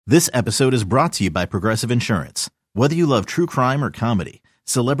This episode is brought to you by Progressive Insurance. Whether you love true crime or comedy,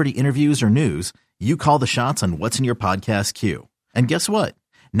 celebrity interviews or news, you call the shots on what's in your podcast queue. And guess what?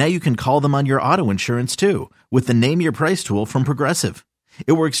 Now you can call them on your auto insurance too with the Name Your Price tool from Progressive.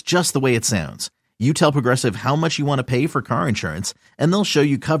 It works just the way it sounds. You tell Progressive how much you want to pay for car insurance, and they'll show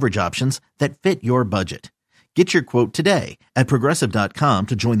you coverage options that fit your budget. Get your quote today at Progressive.com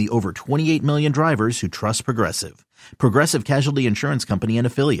to join the over 28 million drivers who trust Progressive. Progressive Casualty Insurance Company and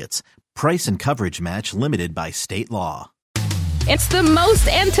Affiliates. Price and coverage match limited by state law. It's the most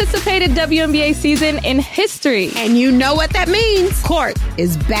anticipated WNBA season in history. And you know what that means. Court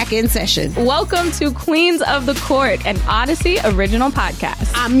is back in session. Welcome to Queens of the Court, an Odyssey original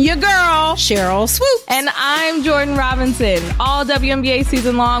podcast. I'm your girl, Cheryl Swoop. And I'm Jordan Robinson. All WNBA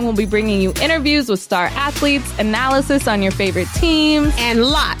season long, we'll be bringing you interviews with star athletes, analysis on your favorite teams, and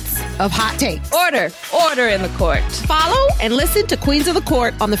lots of hot takes. Order in the court. Follow and listen to Queens of the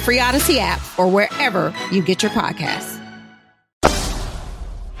Court on the free Odyssey app or wherever you get your podcasts.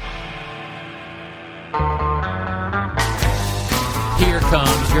 Here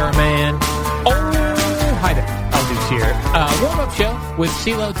comes your man. Oh, hi there. Aldous here. Warm-up show with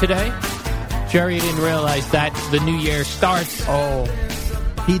CeeLo today. Jerry didn't realize that the new year starts. Oh,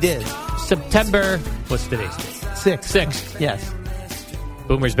 he did. September, what's today's date? 6th. Yes.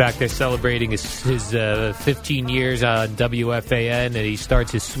 Boomer's back there celebrating his 15 years on WFAN, and he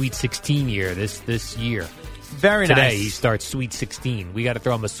starts his Sweet 16 year this year. Very Today, nice. he starts Sweet 16. We got to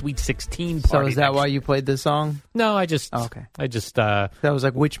throw him a Sweet 16 party. So is that why you played this song? No, I just... That was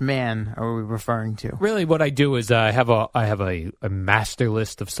like, which man are we referring to? Really, what I do is I have a master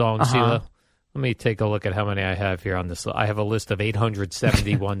list of songs, CeeLo. Let me take a look at how many I have here on this. I have a list of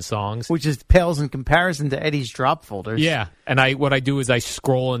 871 songs. Which is pales in comparison to Eddie's drop folders. Yeah, and what I do is I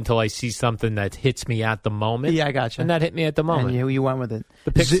scroll until I see something that hits me at the moment. Yeah, I gotcha. And that hit me at the moment. And you went with it.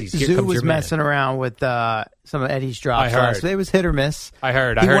 The Pixies. Here Zoo comes was your man. messing around with some of Eddie's drops. I heard. It was hit or miss. I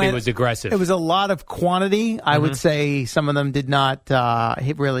heard he was aggressive. It was a lot of quantity. I would say some of them did not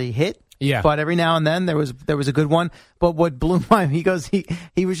really hit. Yeah. But every now and then there was a good one. But what blew my mind,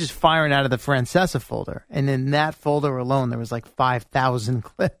 he was just firing out of the Francesa folder. And in that folder alone, there was like 5,000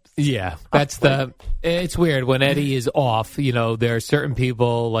 clips. Yeah. It's weird. When Eddie is off, there are certain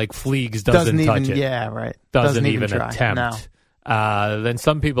people like Fleegs doesn't touch it. Yeah, right. Doesn't even try. attempt. No. Then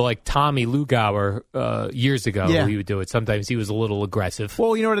some people like Tommy Lugauer years ago, he would do it. Sometimes he was a little aggressive.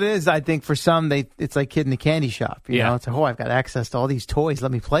 Well, you know what it is? I think for some, it's like Kid in the Candy Shop. You know, it's like, I've got access to all these toys.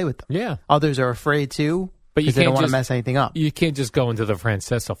 Let me play with them. Yeah. Others are afraid to, but they don't want to mess anything up. You can't just go into the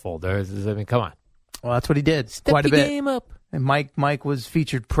Francesa folder. I mean, come on. Well, that's what he did. Step quite a your bit. game up. And Mike was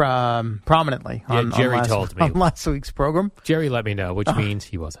featured prominently on last week's program. Jerry let me know, which means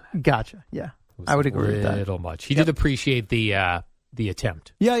he wasn't. Gotcha. Yeah. I would agree with that. A little much. He did appreciate the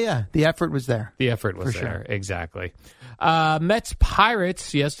attempt. Yeah. The effort was there. The effort was there. Sure. Exactly. Mets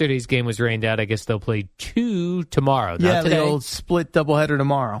Pirates. Yesterday's game was rained out. I guess they'll play 2 tomorrow. Yeah, today. the old split doubleheader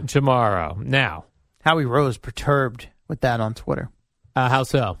tomorrow. Now. Howie Rose perturbed with that on Twitter. How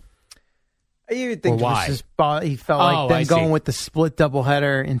so? You think why? He felt like them going with the split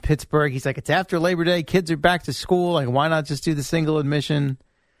doubleheader in Pittsburgh. He's like, it's after Labor Day. Kids are back to school. Like, why not just do the single admission?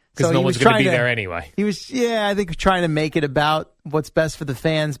 Because no one's going to be there anyway. He was, I think, trying to make it about what's best for the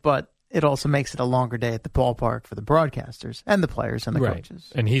fans, but it also makes it a longer day at the ballpark for the broadcasters and the players and the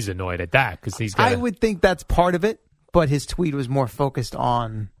coaches. And he's annoyed at that because he's I would think that's part of it, but his tweet was more focused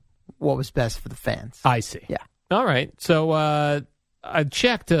on what was best for the fans. I see. Yeah. All right. So I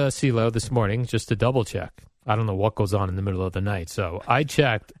checked CeeLo this morning just to double check. I don't know what goes on in the middle of the night. So I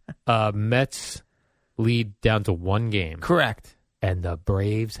checked Mets lead down to 1 game. Correct. And the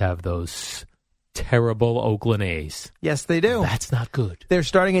Braves have those terrible Oakland A's. Yes, they do. That's not good. They're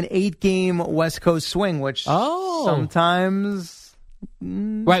starting an 8-game West Coast swing, which sometimes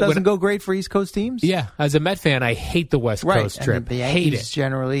doesn't go great for East Coast teams. Yeah, as a Met fan, I hate the West Coast trip. And the Yankees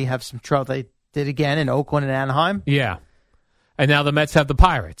generally have some trouble. They did again in Oakland and Anaheim. Yeah. And now the Mets have the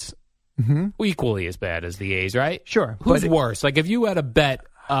Pirates. Mm-hmm. Equally as bad as the A's, right? Sure. Who's worse? Like, if you had to bet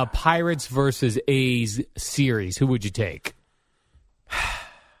a Pirates versus A's series, who would you take?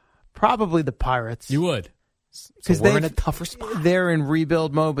 Probably the Pirates. You would. Because they're in a tougher spot. They're in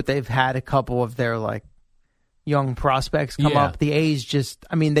rebuild mode, but they've had a couple of their young prospects come up. The A's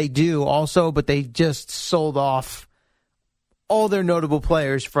they do also, but they just sold off all their notable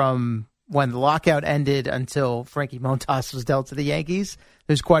players from when the lockout ended until Frankie Montas was dealt to the Yankees.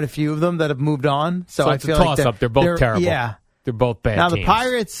 There's quite a few of them that have moved on. So I it's feel a toss-up. They're both terrible. Yeah. They're both bad Now, teams. the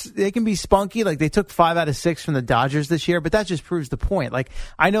Pirates, they can be spunky. Like, they took 5 out of 6 from the Dodgers this year, but that just proves the point. Like,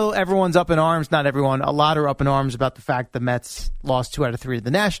 I know everyone's up in arms. Not everyone. A lot are up in arms about the fact the Mets lost 2 out of 3 to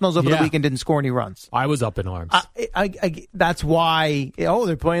the Nationals over the weekend, didn't score any runs. I was up in arms. That's why,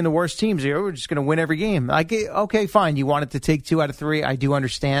 they're playing the worst teams here. We're just going to win every game. Okay, fine. You wanted to take 2 out of 3. I do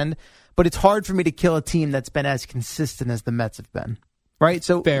understand. But it's hard for me to kill a team that's been as consistent as the Mets have been. Right?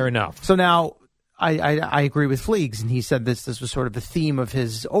 So fair enough. So now, I agree with Fleegs, and he said this was sort of the theme of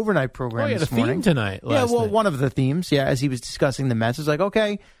his overnight program this morning. Theme tonight. Night. One of the themes, as he was discussing the Mets. It's like,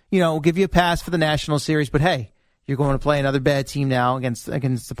 okay, we'll give you a pass for the National Series, but hey, you're going to play another bad team now against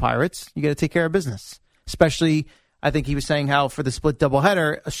the Pirates. You got to take care of business. Especially, I think he was saying how for the split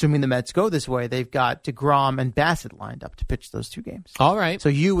doubleheader, assuming the Mets go this way, they've got DeGrom and Bassett lined up to pitch those 2 games. All right. So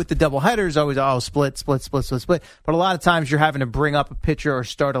you with the doubleheader is always, split. But a lot of times you're having to bring up a pitcher or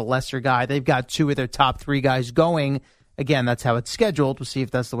start a lesser guy. They've got 2 of their top 3 guys going. Again, that's how it's scheduled. We'll see if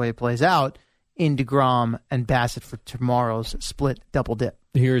that's the way it plays out in DeGrom and Bassett for tomorrow's split double dip.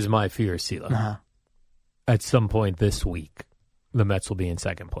 Here's my fear, CeeLo. Uh-huh. At some point this week, the Mets will be in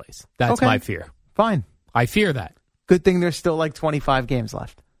second place. That's my fear. Fine. I fear that. Good thing there's still like 25 games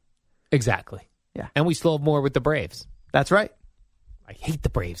left. Exactly. Yeah. And we still have more with the Braves. That's right. I hate the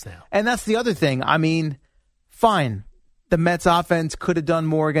Braves now. And that's the other thing. I mean, fine. The Mets offense could have done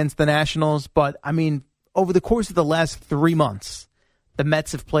more against the Nationals, but I mean, over the course of the last 3 months, the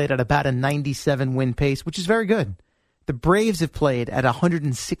Mets have played at about a 97 win pace, which is very good. The Braves have played at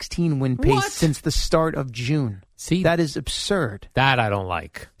 116 win pace since the start of June. See, that is absurd. That I don't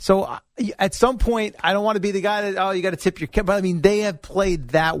like. So at some point, I don't want to be the guy that, you got to tip your cap. But I mean, they have played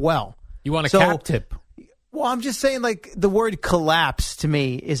that well. You want a cap tip? Well, I'm just saying, like, the word collapse to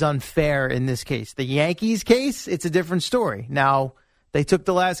me is unfair in this case. The Yankees case, it's a different story. Now, they took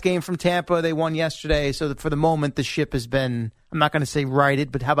the last game from Tampa. They won yesterday. So for the moment, the ship has been, I'm not going to say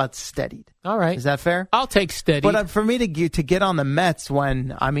righted, but how about steadied? All right. Is that fair? I'll take steady. But for me to get on the Mets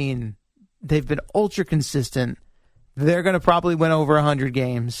when, I mean, they've been ultra consistent. They're going to probably win over 100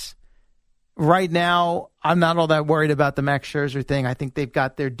 games. Right now, I'm not all that worried about the Max Scherzer thing. I think they've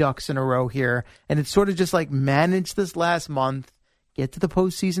got their ducks in a row here. And it's sort of just like manage this last month, get to the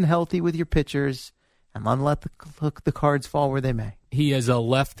postseason healthy with your pitchers, and let the cards fall where they may. He has a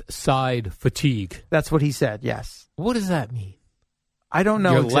left side fatigue. That's what he said, yes. What does that mean? I don't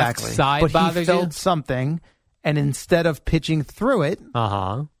know Your exactly. Left side but bothers he felt you? something, and instead of pitching through it,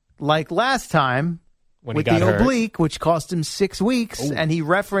 like last time, when with he got the hurt. oblique, which cost him 6 weeks, and he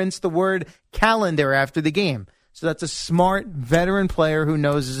referenced the word calendar after the game. So that's a smart veteran player who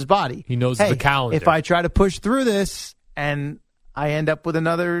knows his body. He knows the calendar. If I try to push through this and I end up with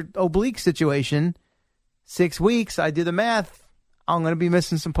another oblique situation, 6 weeks, I do the math, I'm going to be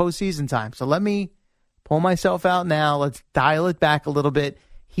missing some postseason time. So let me pull myself out now. Let's dial it back a little bit.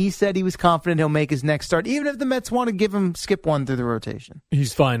 He said he was confident he'll make his next start, even if the Mets want to skip one through the rotation.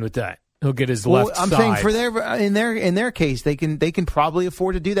 He's fine with that. He'll get his left side. I'm saying for in their case, they can probably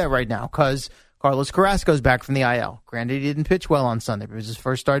afford to do that right now because Carlos Carrasco's back from the IL. Granted, he didn't pitch well on Sunday, but it was his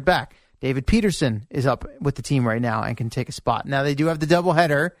first start back. David Peterson is up with the team right now and can take a spot. Now they do have the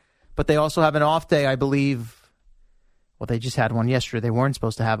doubleheader, but they also have an off day, I believe. Well, they just had one yesterday. They weren't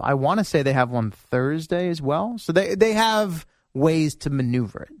supposed to have. I want to say they have one Thursday as well. So they have ways to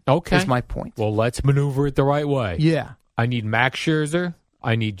maneuver it. Okay, is my point. Well, let's maneuver it the right way. Yeah, I need Max Scherzer.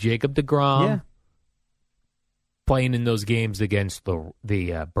 I need Jacob deGrom playing in those games against the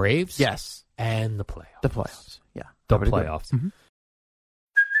Braves. Yes. And the playoffs. The playoffs. Yeah. The playoffs. Mm-hmm.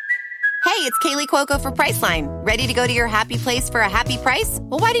 Hey, it's Kaylee Cuoco for Priceline. Ready to go to your happy place for a happy price?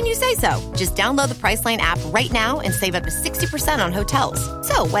 Well, why didn't you say so? Just download the Priceline app right now and save up to 60% on hotels.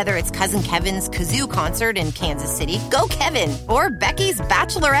 So whether it's Cousin Kevin's Kazoo Concert in Kansas City, go Kevin, or Becky's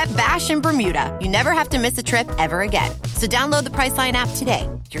Bachelorette Bash in Bermuda, you never have to miss a trip ever again. So download the Priceline app today.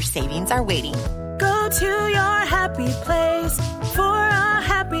 Your savings are waiting. Go to your happy place for a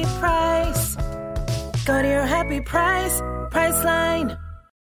happy price. Go to your happy price, Priceline.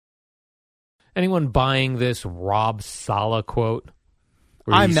 Anyone buying this Rob Saleh quote?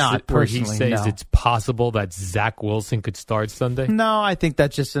 I'm not personally. Where he says it's possible that Zach Wilson could start Sunday? No, I think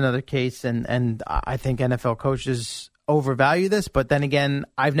that's just another case, and I think NFL coaches overvalue this. But then again,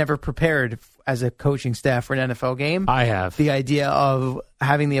 I've never prepared as a coaching staff for an NFL game. I have. The idea of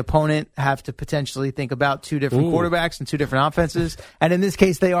having the opponent have to potentially think about 2 different quarterbacks and 2 different offenses. And in this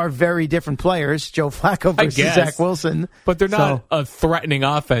case, they are very different players, Joe Flacco versus Zach Wilson. But they're not a threatening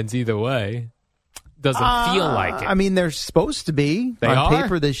offense either way. Doesn't feel like it. I mean, they're supposed to be on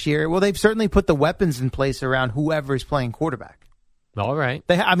paper this year. Well, they've certainly put the weapons in place around whoever is playing quarterback. All right.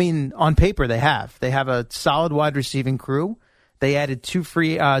 On paper, they have. They have a solid wide receiving crew. They added two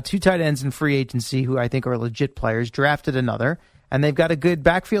tight ends in free agency who I think are legit players, drafted another, and they've got a good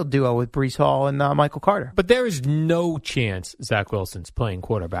backfield duo with Breece Hall and Michael Carter. But there is no chance Zach Wilson's playing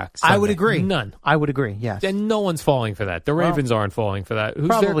quarterback Sunday. I would agree. None. I would agree, yes. And no one's falling for that. The Ravens aren't falling for that. Who's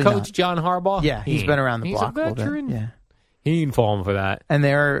their coach, not. John Harbaugh? Yeah, he's been around the block a veteran. little bit. Yeah. He ain't falling for that. And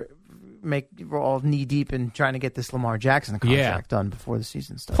we're all knee-deep in trying to get this Lamar Jackson contract done before the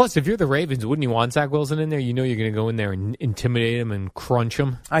season starts. Plus, if you're the Ravens, wouldn't you want Zach Wilson in there? You know you're going to go in there and intimidate him and crunch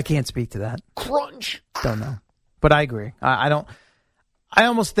him. I can't speak to that. Crunch! Don't know. But I agree. I don't. I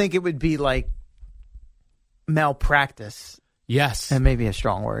almost think it would be like malpractice. Yes. And maybe a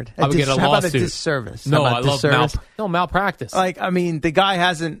strong word. I would get a how lawsuit. about a disservice? No, I love malpractice. Like, I mean, the guy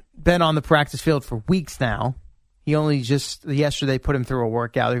hasn't been on the practice field for weeks now. He only just yesterday put him through a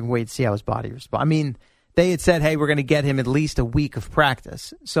workout. They can wait to see how his body responds. I mean, they had said, hey, we're going to get him at least a week of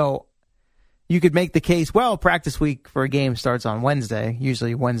practice. So you could make the case, well, practice week for a game starts on Wednesday.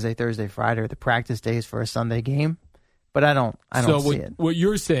 Usually Wednesday, Thursday, Friday are the practice days for a Sunday game. But I don't see it. What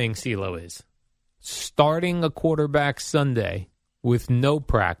you're saying, CeeLo, is starting a quarterback Sunday with no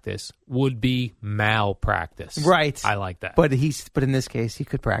practice would be malpractice. Right. I like that. But in this case, he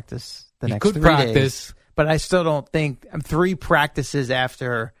could practice the next 3 days. But I still don't think 3 practices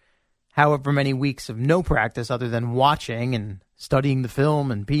after however many weeks of no practice other than watching and studying the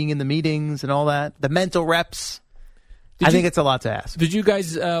film and being in the meetings and all that. The mental reps. I think it's a lot to ask. Did you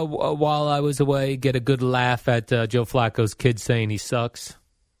guys, while I was away, get a good laugh at Joe Flacco's kid saying he sucks?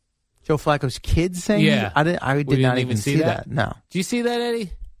 Joe Flacco's kid saying? Yeah. I did not even see that. No. Did you see that,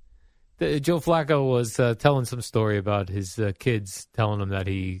 Eddie? Joe Flacco was telling some story about his kids telling him that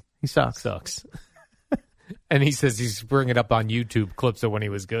he sucks. And he says he's bringing up on YouTube clips of when he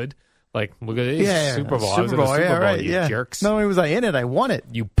was good. Like, look at this Super Bowl. I was in the Super Bowl, you jerks. No, he was in it. I won it.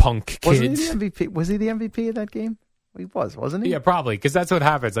 You punk kids. Wasn't he the MVP? Was he the MVP of that game? He wasn't he? Yeah, probably, because that's what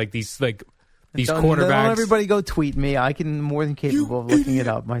happens. Like these quarterbacks. Don't everybody go tweet me. I can more than capable of looking it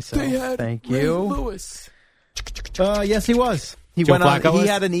up myself. Thank you. Lewis. Yes, he was. He Joe went on. Flacco He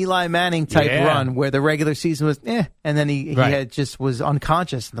had an Eli Manning type run where the regular season was and then he was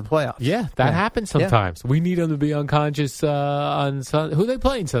unconscious in the playoffs. Yeah, that happens sometimes. We need him to be unconscious on Sunday. Who are they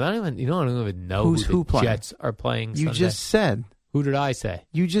playing? So I don't even know who the Jets are playing. You Sunday. just said. Who did I say?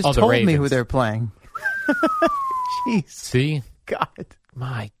 You just told me who they're playing. Jeez. See? God.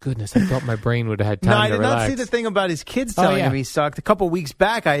 My goodness, I thought my brain would have had time to relax. No, I did not see the thing about his kids telling him he sucked. A couple weeks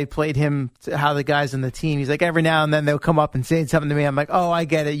back, I played him how the guys on the team, he's like, every now and then they'll come up and say something to me. I'm like, oh, I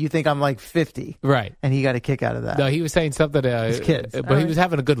get it. You think I'm like 50. Right. And he got a kick out of that. No, he was saying something his kids. But he was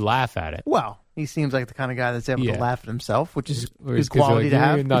having a good laugh at it. Well, he seems like the kind of guy that's able to laugh at himself, which is good quality to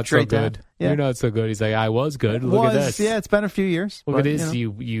have. You're not so good. Yeah. You're not so good. He's like, I was good. Look at this. Yeah, it's been a few years. Look at this,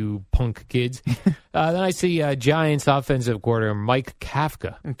 you punk kids. Then I see Giants offensive coordinator Mike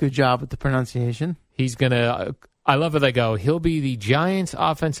Kafka. Good job with the pronunciation. He's going to, I love it. They go, he'll be the Giants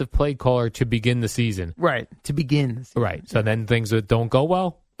offensive play caller to begin the season. Right, to begin the season. Right. So then things that don't go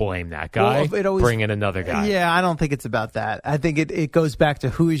well, blame that guy. Bring in another guy. Yeah, I don't think it's about that. I think it goes back to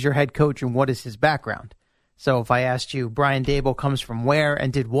who is your head coach and what is his background. So if I asked you, Brian Daboll comes from where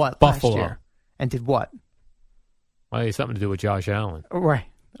and did what Buffalo. last year? And did what? Well, it's something to do with Josh Allen. Right.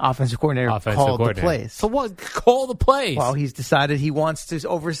 Offensive coordinator called the plays. So what? Call the plays. Well, he's decided he wants to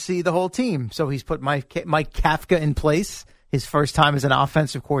oversee the whole team. So he's put Mike Kafka in place. His first time as an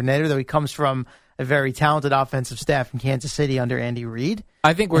offensive coordinator, though he comes from a very talented offensive staff in Kansas City under Andy Reid.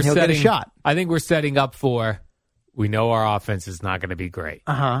 I think we're setting a shot. I think we're setting up for. We know our offense is not going to be great.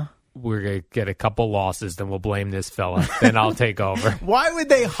 We're going to get a couple losses, then we'll blame this fella. Then I'll take over. Why would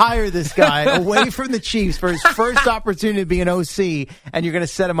they hire this guy away from the Chiefs for his first opportunity to be an OC, and you're going to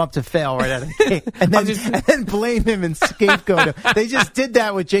set him up to fail right out of the gate? And then blame him and scapegoat him. They just did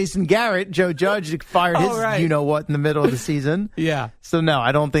that with Jason Garrett. Joe Judge fired his you-know-what in the middle of the season. Yeah. So, no,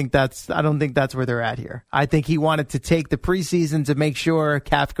 I don't think that's where they're at here. I think he wanted to take the preseason to make sure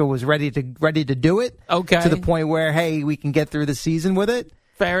Kafka was ready to do it. Okay. To the point where, hey, we can get through the season with it.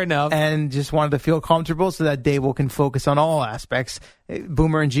 Fair enough. And just wanted to feel comfortable so that Daboll can focus on all aspects.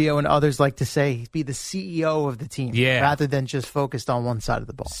 Boomer and Gio and others like to say be the CEO of the team rather than just focused on one side of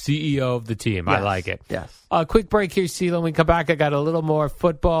the ball. CEO of the team. Yes. I like it. Yes. Quick break here, CeeLo. When we come back, I got a little more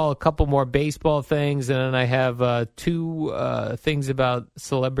football, a couple more baseball things, and then I have two things about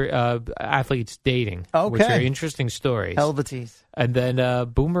athletes dating, which are interesting stories. Hell of a tease. And then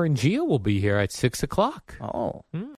Boomer and Gio will be here at 6 o'clock. Oh.